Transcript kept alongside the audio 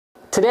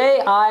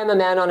Today, I'm a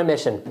man on a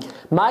mission.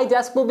 My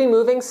desk will be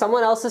moving,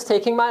 someone else is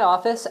taking my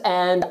office,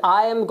 and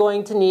I am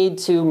going to need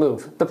to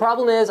move. The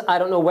problem is, I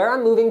don't know where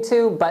I'm moving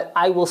to, but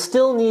I will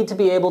still need to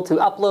be able to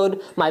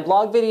upload my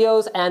blog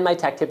videos and my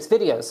tech tips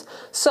videos.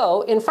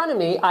 So, in front of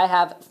me, I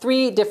have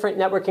 3 different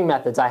networking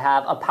methods. I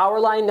have a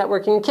Powerline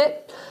networking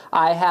kit,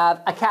 I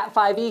have a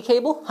Cat5e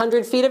cable,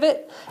 100 feet of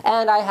it,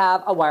 and I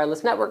have a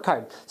wireless network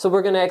card. So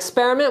we're going to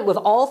experiment with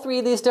all 3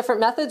 of these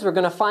different methods. We're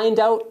going to find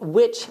out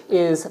which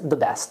is the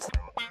best.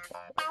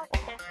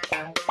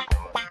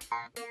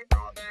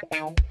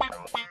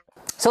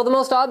 So the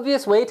most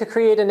obvious way to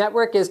create a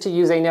network is to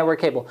use a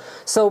network cable.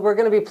 So we're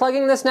going to be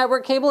plugging this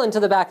network cable into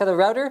the back of the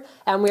router,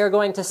 and we are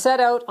going to set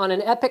out on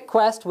an epic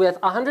quest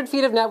with 100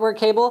 feet of network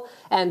cable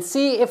and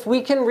see if we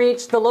can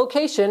reach the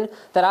location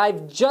that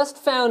I've just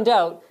found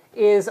out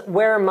is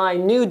where my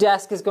new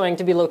desk is going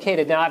to be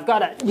located. Now I've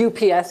got a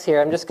UPS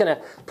here. I'm just going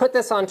to put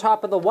this on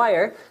top of the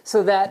wire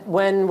so that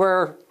when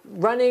we're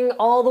running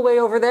all the way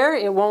over there,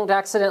 it won't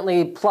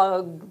accidentally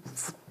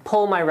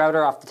pull my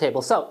router off the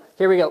table. So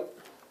here we go.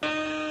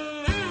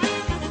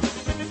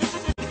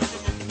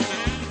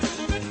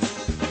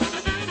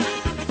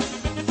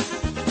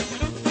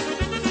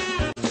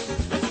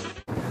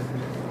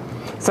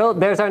 So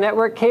there's our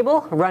network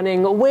cable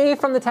running away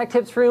from the Tech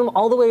Tips room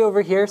all the way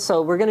over here.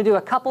 So we're going to do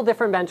a couple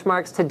different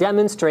benchmarks to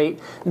demonstrate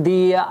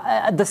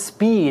the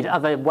speed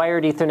of a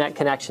wired Ethernet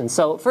connection.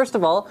 So first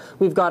of all,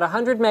 we've got a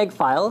 100 meg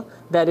file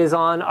that is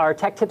on our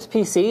Tech Tips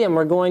PC, and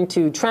we're going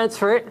to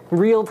transfer it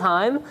real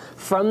time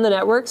from the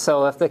network.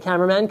 So if the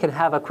cameraman can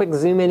have a quick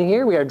zoom in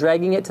here, we are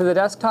dragging it to the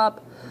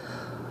desktop.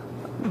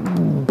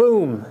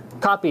 Boom.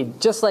 Copied,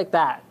 just like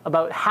that.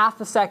 About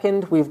half a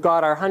second, we've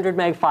got our 100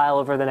 meg file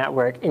over the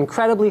network.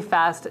 Incredibly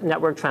fast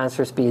network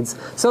transfer speeds.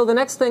 So the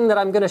next thing that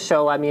I'm going to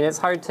show, I mean, it's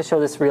hard to show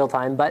this real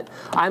time, but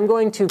I'm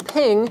going to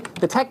ping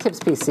the Tech Tips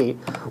PC.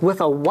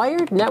 With a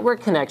wired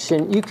network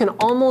connection, you can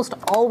almost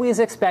always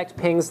expect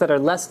pings that are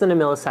less than a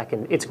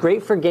millisecond. It's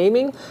great for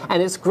gaming,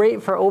 and it's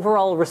great for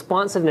overall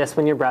responsiveness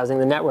when you're browsing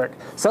the network.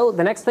 So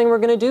the next thing we're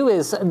going to do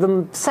is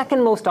the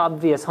second most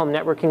obvious home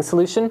networking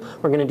solution.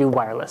 We're going to do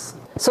wireless.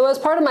 So as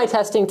part of my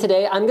testing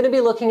today, I'm going to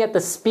be looking at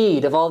the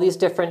speed of all these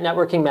different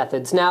networking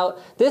methods. Now,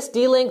 this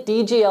D-Link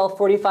DGL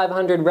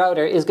 4500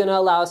 router is going to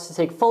allow us to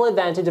take full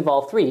advantage of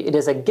all 3. It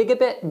is a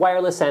gigabit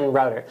wireless N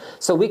router.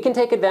 So we can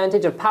take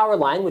advantage of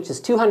Powerline, which is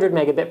 200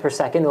 megabit per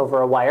second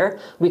over a wire.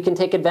 We can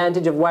take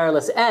advantage of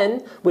wireless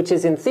N, which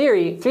is in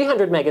theory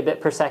 300 megabit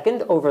per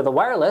second over the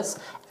wireless.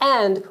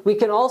 And we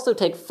can also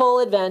take full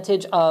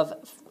advantage of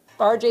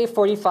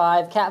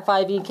RJ45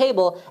 Cat5e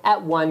cable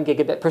at 1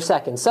 gigabit per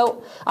second.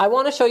 So I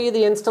want to show you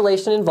the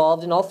installation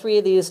involved in all 3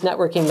 of these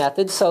networking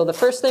methods. So the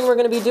first thing we're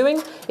going to be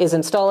doing is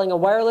installing a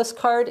wireless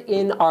card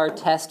in our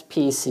test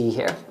PC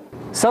here.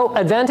 So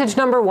advantage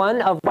number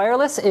 1 of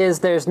wireless is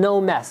there's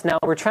no mess. Now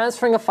we're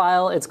transferring a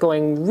file, it's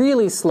going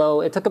really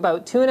slow. It took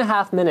about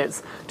 2.5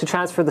 minutes to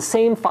transfer the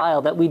same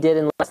file that we did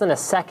in less than a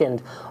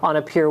second on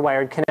a pure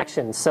wired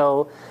connection.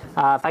 So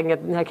if I can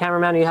get a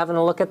cameraman, are you having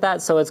a look at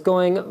that? So it's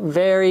going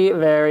very,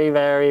 very,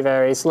 very,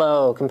 very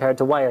slow compared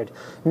to wired.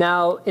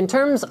 Now in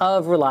terms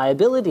of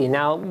reliability,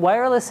 now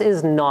wireless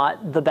is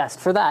not the best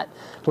for that.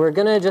 We're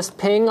going to just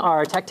ping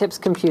our Tech Tips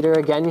computer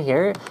again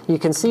here. You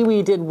can see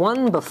we did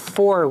one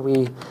before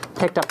we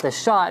picked up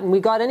this shot, and we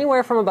got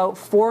anywhere from about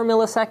 4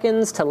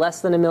 milliseconds to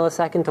less than a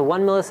millisecond to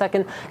 1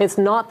 millisecond. It's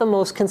not the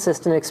most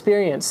consistent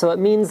experience. So it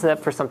means that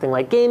for something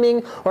like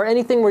gaming or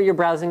anything where you're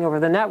browsing over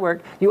the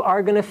network, you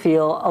are going to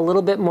feel a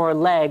little bit more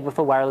lag with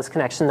a wireless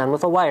connection than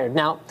with a wired.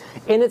 Now,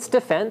 in its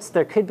defense,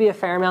 there could be a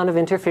fair amount of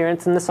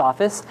interference in this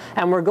office,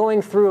 and we're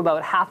going through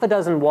about half a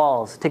dozen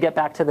walls to get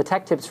back to the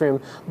Tech Tips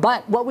room.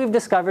 But what we've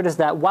discovered is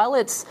that while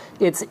it's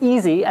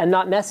easy and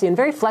not messy and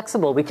very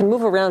flexible, we can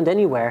move around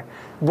anywhere,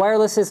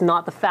 wireless is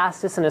not the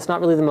fastest and it's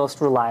not really the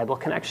most reliable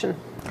connection.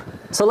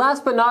 So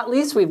last but not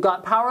least, we've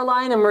got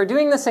Powerline, and we're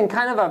doing this in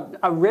kind of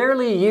a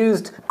rarely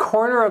used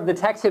corner of the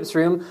Tech Tips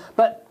room,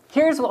 but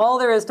here's all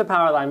there is to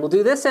Powerline. We'll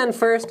do this end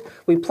first.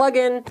 We plug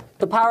in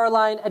the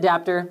Powerline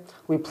adapter,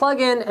 we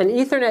plug in an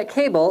Ethernet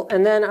cable,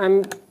 and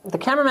then the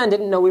cameraman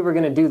didn't know we were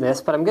going to do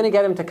this, but I'm going to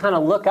get him to kind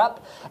of look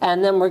up,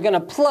 and then we're going to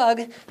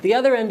plug the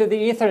other end of the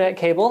Ethernet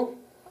cable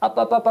up,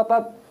 up, up, up,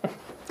 up,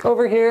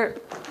 over here.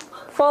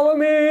 Follow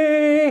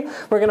me!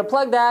 We're going to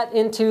plug that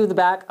into the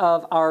back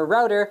of our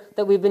router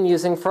that we've been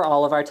using for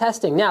all of our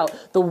testing. Now,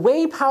 the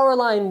way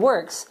Powerline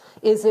works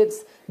is it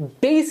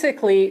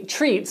basically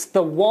treats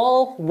the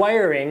wall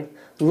wiring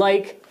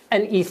like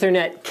an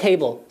Ethernet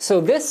cable. So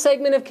this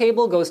segment of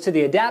cable goes to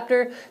the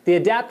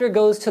adapter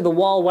goes to the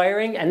wall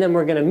wiring, and then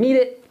we're going to meet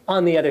it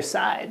on the other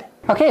side.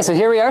 Okay, so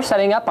here we are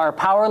setting up our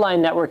Powerline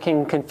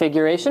networking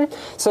configuration.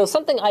 So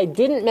something I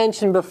didn't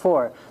mention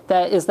before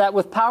is that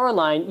with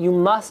Powerline, you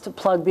must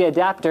plug the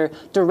adapter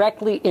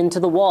directly into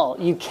the wall.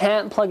 You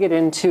can't plug it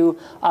into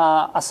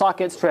a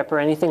socket strip or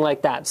anything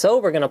like that. So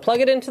we're going to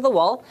plug it into the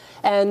wall,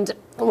 and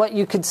what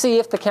you could see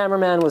if the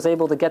cameraman was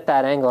able to get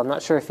that angle, I'm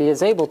not sure if he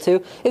is able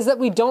to, is that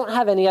we don't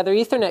have any other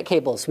Ethernet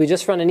cables. We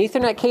just run an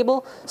Ethernet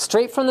cable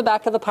straight from the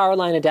back of the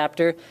Powerline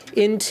adapter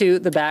into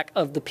the back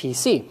of the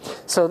PC.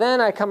 So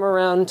then I come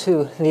around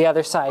to the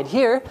other side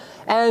here,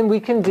 and we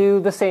can do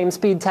the same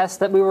speed test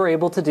that we were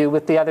able to do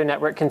with the other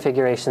network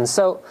configurations.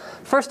 So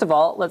first of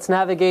all, let's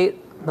navigate.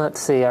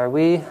 Let's see, are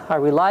we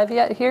live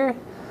yet here?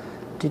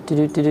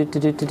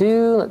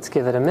 Let's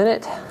give it a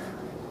minute.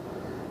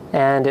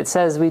 And it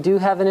says we do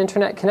have an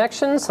internet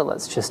connection, so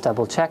let's just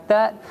double check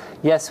that.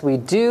 Yes, we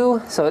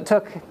do. So it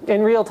took,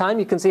 in real time,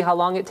 you can see how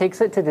long it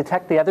takes it to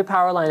detect the other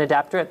Powerline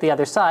adapter at the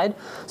other side.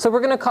 So we're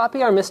going to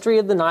copy our Mystery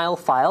of the Nile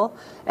file,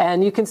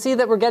 and you can see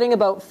that we're getting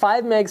about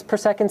 5 megs per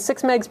second,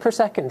 6 megs per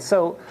second.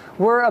 So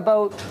we're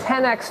about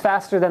 10x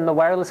faster than the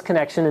wireless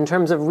connection in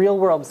terms of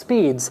real-world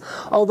speeds,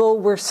 although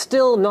we're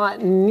still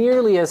not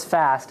nearly as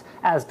fast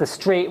as the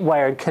straight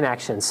wired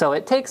connection. So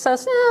it takes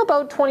us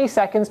about 20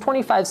 seconds,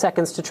 25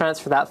 seconds to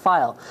transfer that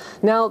file.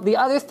 Now, the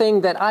other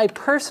thing that I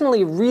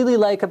personally really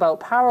like about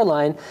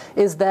Powerline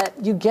is that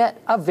you get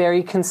a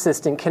very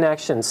consistent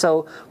connection.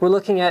 So we're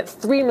looking at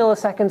 3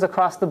 milliseconds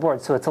across the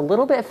board. So it's a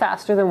little bit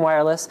faster than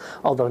wireless,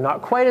 although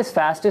not quite as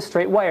fast as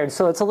straight wired.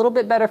 So it's a little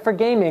bit better for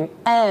gaming,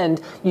 and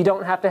you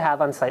don't have to have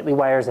unsightly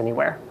wires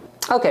anywhere.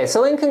 Okay,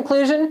 so in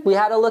conclusion, we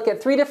had a look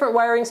at 3 different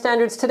wiring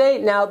standards today.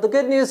 Now, the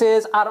good news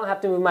is I don't have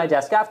to move my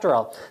desk after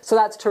all, so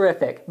that's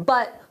terrific.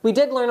 But we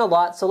did learn a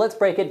lot, so let's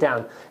break it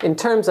down in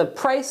terms of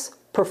price,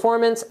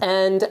 performance,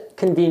 and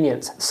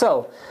convenience.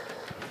 So,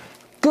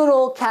 good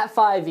old Cat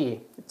 5e.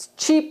 It's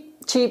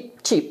cheap,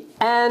 cheap, cheap.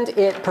 And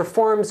it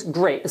performs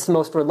great. It's the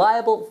most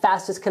reliable,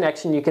 fastest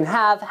connection you can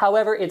have.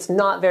 However, it's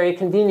not very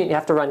convenient. You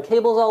have to run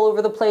cables all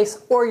over the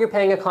place, or you're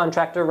paying a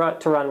contractor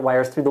to run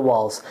wires through the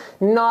walls.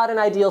 Not an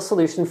ideal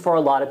solution for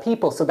a lot of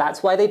people, so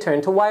that's why they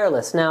turn to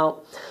wireless. Now,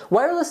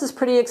 wireless is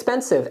pretty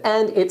expensive,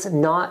 and it's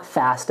not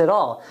fast at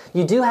all.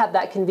 You do have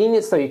that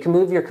convenience, though. You can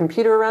move your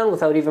computer around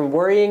without even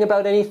worrying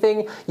about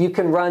anything. You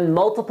can run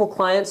multiple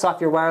clients off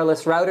your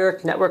wireless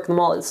router, network them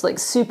all. It's like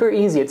super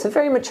easy. It's a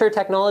very mature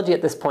technology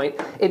at this point.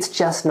 It's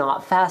just not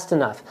fast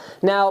enough.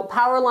 Now,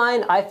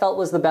 Powerline I felt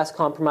was the best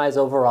compromise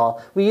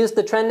overall. We used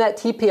the TrendNet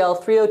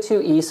TPL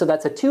 302E, so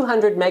that's a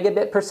 200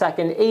 megabit per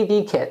second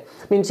AV kit.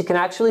 It means you can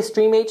actually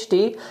stream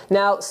HD.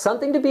 Now,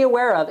 something to be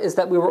aware of is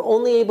that we were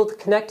only able to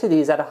connect to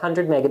these at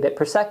 100 megabit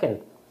per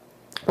second.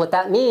 What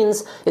that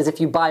means is if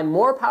you buy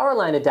more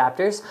Powerline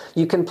adapters,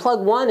 you can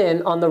plug one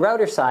in on the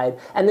router side,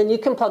 and then you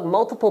can plug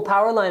multiple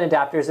Powerline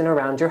adapters in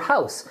around your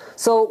house.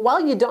 So while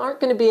you aren't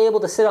going to be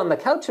able to sit on the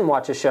couch and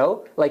watch a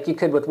show, like you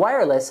could with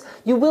wireless,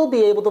 you will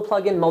be able to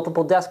plug in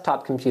multiple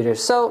desktop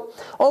computers. So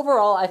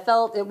overall, I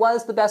felt it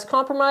was the best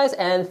compromise,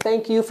 and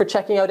thank you for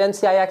checking out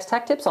NCIX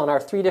Tech Tips on our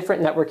 3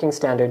 different networking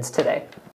standards today.